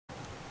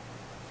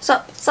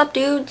Sup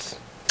dudes?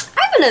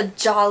 I'm in a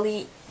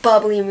jolly,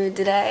 bubbly mood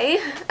today.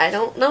 I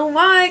don't know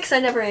why, because I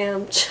never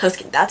am. Just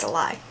kidding, that's a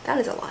lie. That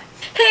is a lie.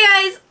 Hey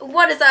guys,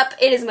 what is up?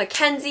 It is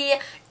Mackenzie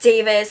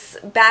Davis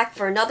back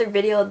for another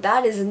video.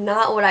 That is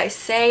not what I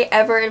say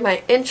ever in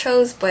my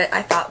intros, but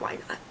I thought why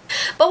not.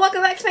 But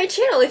welcome back to my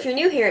channel if you're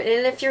new here,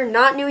 and if you're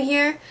not new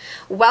here,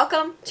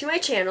 welcome to my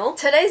channel.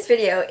 Today's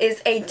video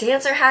is a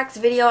dancer hacks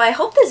video. I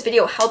hope this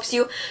video helps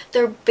you.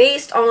 They're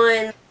based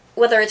on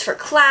whether it's for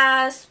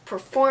class,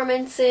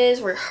 performances,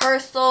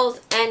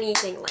 rehearsals,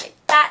 anything like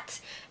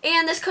that.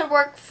 And this could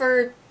work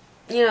for,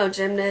 you know,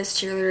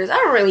 gymnasts, cheerleaders, I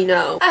don't really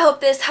know. I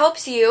hope this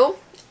helps you,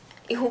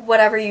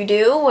 whatever you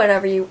do,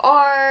 whatever you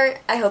are.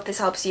 I hope this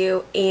helps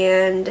you,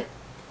 and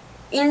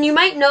you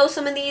might know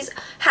some of these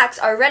hacks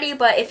already,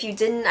 but if you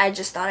didn't, I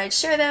just thought I'd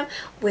share them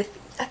with,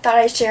 I thought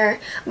I'd share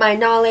my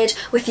knowledge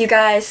with you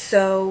guys.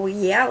 So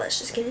yeah, let's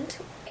just get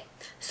into it.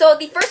 So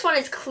the first one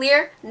is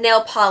clear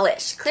nail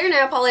polish. Clear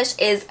nail polish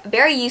is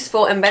very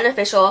useful and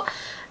beneficial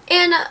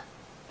in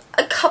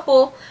a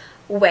couple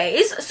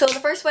ways. So the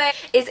first way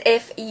is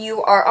if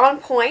you are on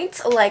point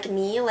like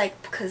me,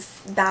 like,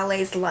 because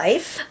ballet's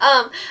life.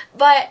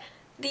 But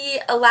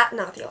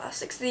not the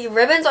elastics, the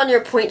ribbons on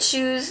your point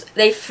shoes,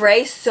 they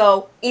fray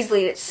so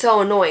easily, and it's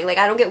so annoying. Like,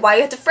 I don't get why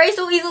you have to fray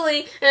so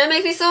easily, and it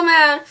makes me so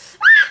mad.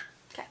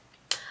 Okay.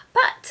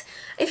 But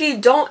if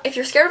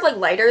you're scared of like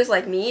lighters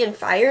like me and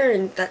fire,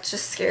 and that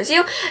just scares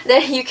you,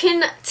 then you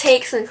can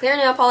take some clear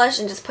nail polish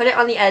and just put it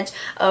on the edge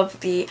of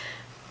the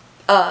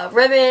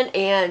ribbon,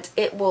 and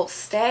it will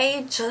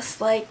stay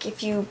just like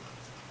if you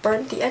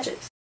burnt the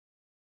edges.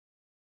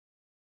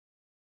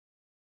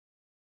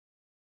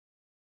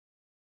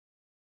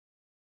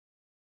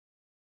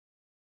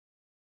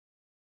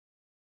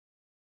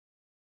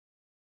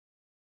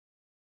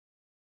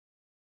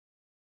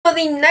 So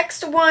the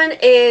next one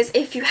is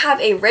if you have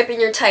a rip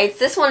in your tights.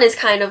 This one is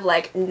kind of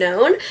like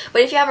known,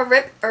 but if you have a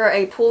rip or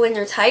a pool in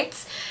your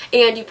tights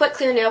and you put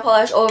clear nail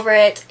polish over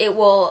it, it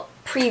will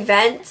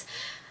prevent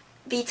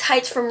the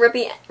tights from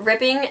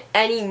ripping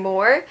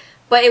anymore,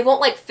 but it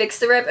won't like fix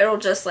the rip, it'll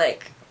just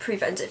like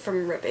prevent it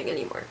from ripping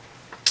anymore.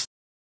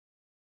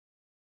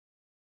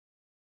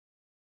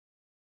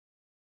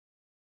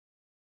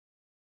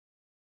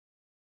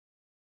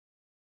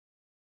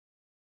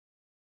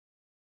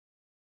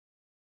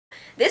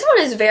 This one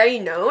is very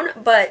known,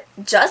 but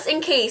just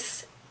in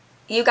case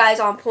you guys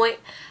on point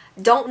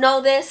don't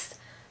know this,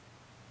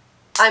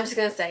 I'm just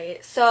gonna say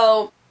it.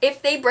 So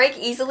if they break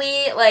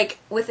easily, like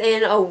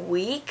within a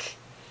week,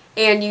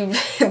 and you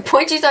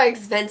point shoes are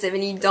expensive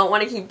and you don't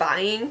want to keep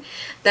buying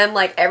them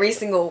like every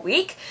single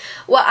week,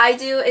 what I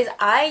do is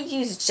I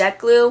use jet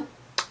glue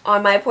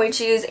on my point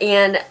shoes.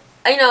 And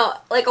I know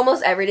like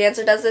almost every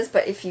dancer does this,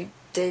 but if you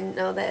didn't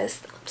know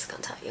this, I'm just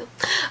gonna tell you.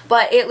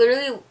 But it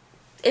literally,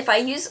 if I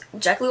use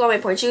jet glue on my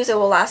point shoes, it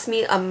will last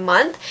me a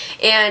month.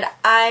 And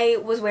I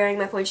was wearing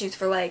my point shoes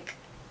for like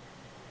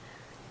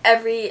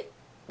every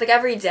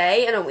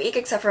day in a week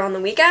except for on the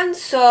weekends,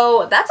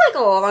 so that's like a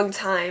long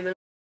time.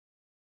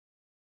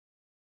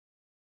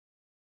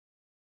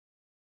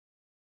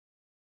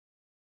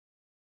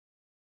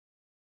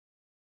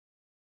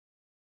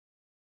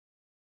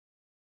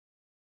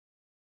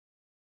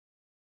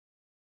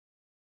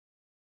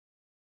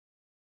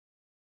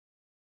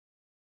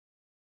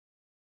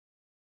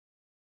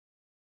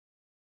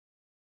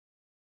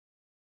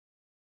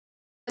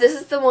 This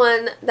is the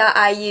one that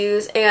I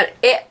use, and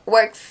it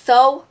works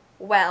so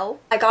well.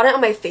 I got it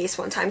on my face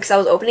one time because I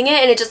was opening it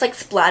and it just like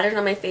splattered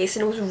on my face,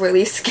 and it was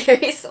really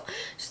scary, so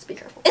just be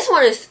careful. This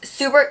one is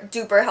super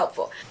duper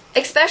helpful,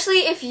 especially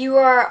if you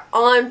are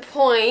on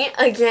point.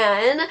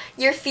 Again,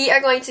 your feet are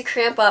going to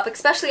cramp up,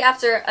 especially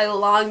after a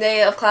long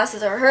day of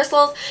classes or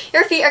rehearsals.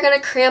 Your feet are going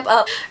to cramp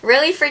up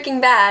really freaking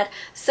bad.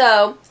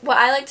 So what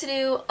I like to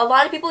do, a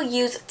lot of people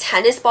use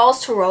tennis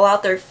balls to roll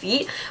out their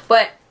feet,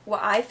 but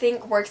what I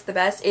think works the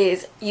best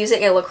is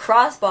using a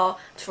lacrosse ball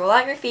to roll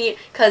out your feet,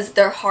 because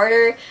they're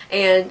harder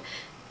and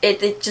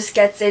it just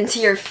gets into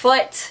your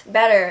foot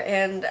better,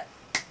 and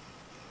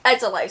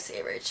it's a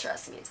lifesaver.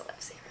 Trust me, it's a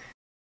lifesaver.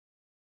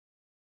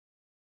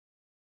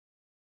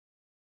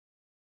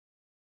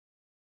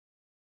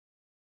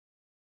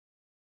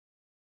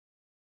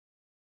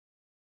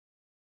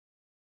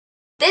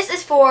 This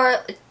is for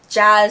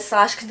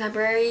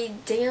jazz/contemporary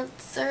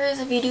dancers,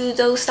 if you do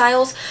those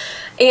styles,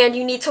 and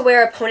you need to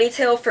wear a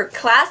ponytail for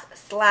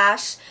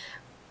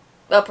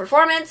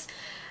class/performance,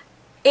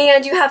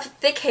 and you have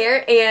thick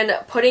hair, and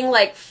putting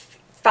like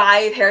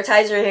 5 hair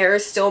ties in your hair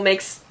still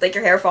makes like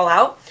your hair fall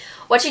out.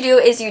 What you do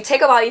is you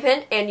take a bobby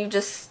pin and you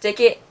just stick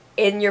it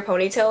in your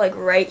ponytail, like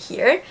right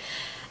here,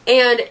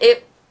 and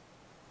it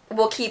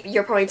will keep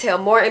your ponytail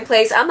more in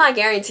place. I'm not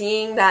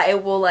guaranteeing that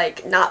it will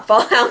like not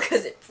fall out,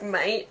 because it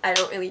might, I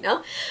don't really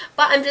know,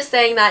 but I'm just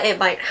saying that it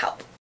might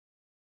help.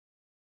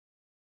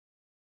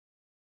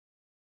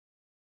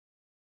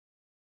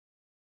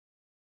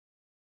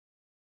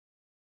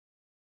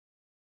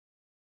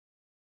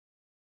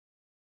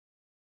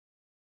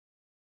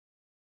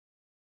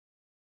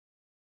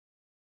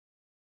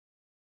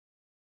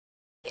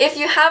 If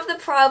you have the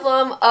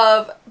problem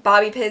of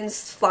bobby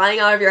pins flying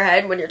out of your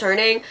head when you're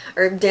turning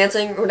or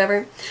dancing or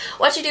whatever,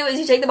 what you do is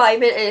you take the bobby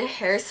pin and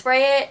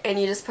hairspray it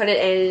and you just put it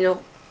in and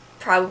it'll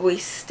probably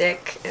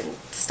stick and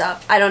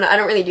stuff. I don't know. I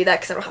don't really do that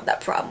because I don't have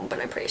that problem,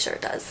 but I'm pretty sure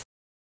it does.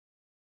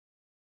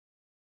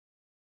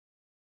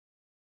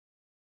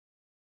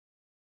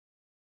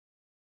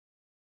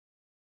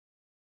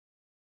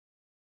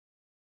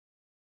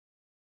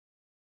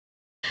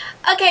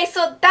 Okay,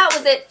 so that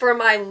was it for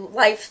my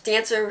life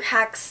dancer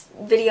hacks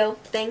video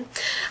thing.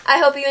 I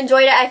hope you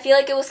enjoyed it. I feel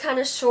like it was kind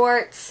of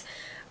short,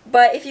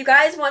 but if you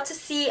guys want to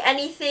see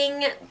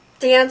anything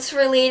dance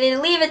related,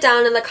 leave it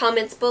down in the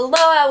comments below.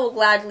 I will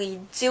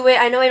gladly do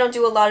it. I know I don't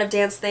do a lot of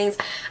dance things.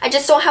 I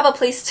just don't have a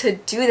place to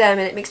do them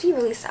and it makes me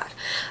really sad.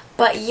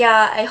 But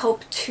yeah, I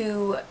hope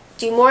to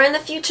do more in the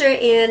future,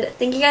 and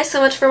thank you guys so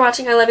much for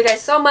watching. I love you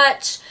guys so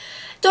much.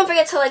 Don't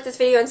forget to like this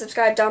video and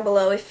subscribe down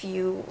below if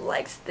you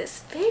liked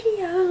this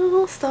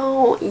video.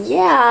 So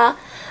yeah,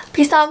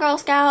 peace out, Girl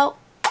Scout.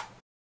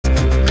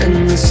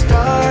 And the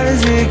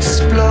stars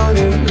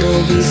exploding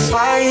will be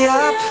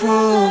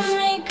fireproof.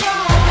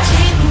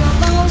 Take my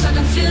bones, I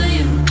can feel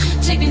you.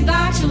 Take me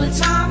back to a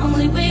time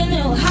only we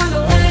knew how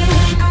to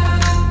wait.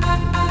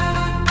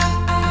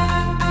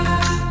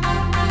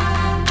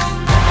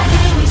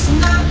 Give me some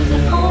night with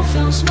an old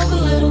film, smoke a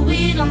little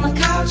weed on the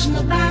couch in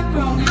the back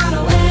room. How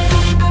to wait.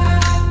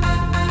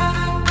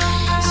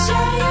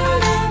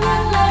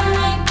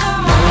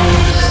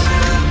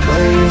 My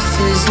youth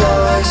is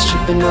yours,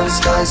 tripping on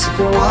skies,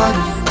 sipping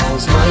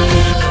waterfalls. My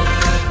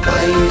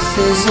youth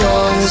is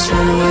yours,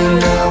 run away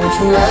now and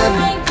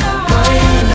forever.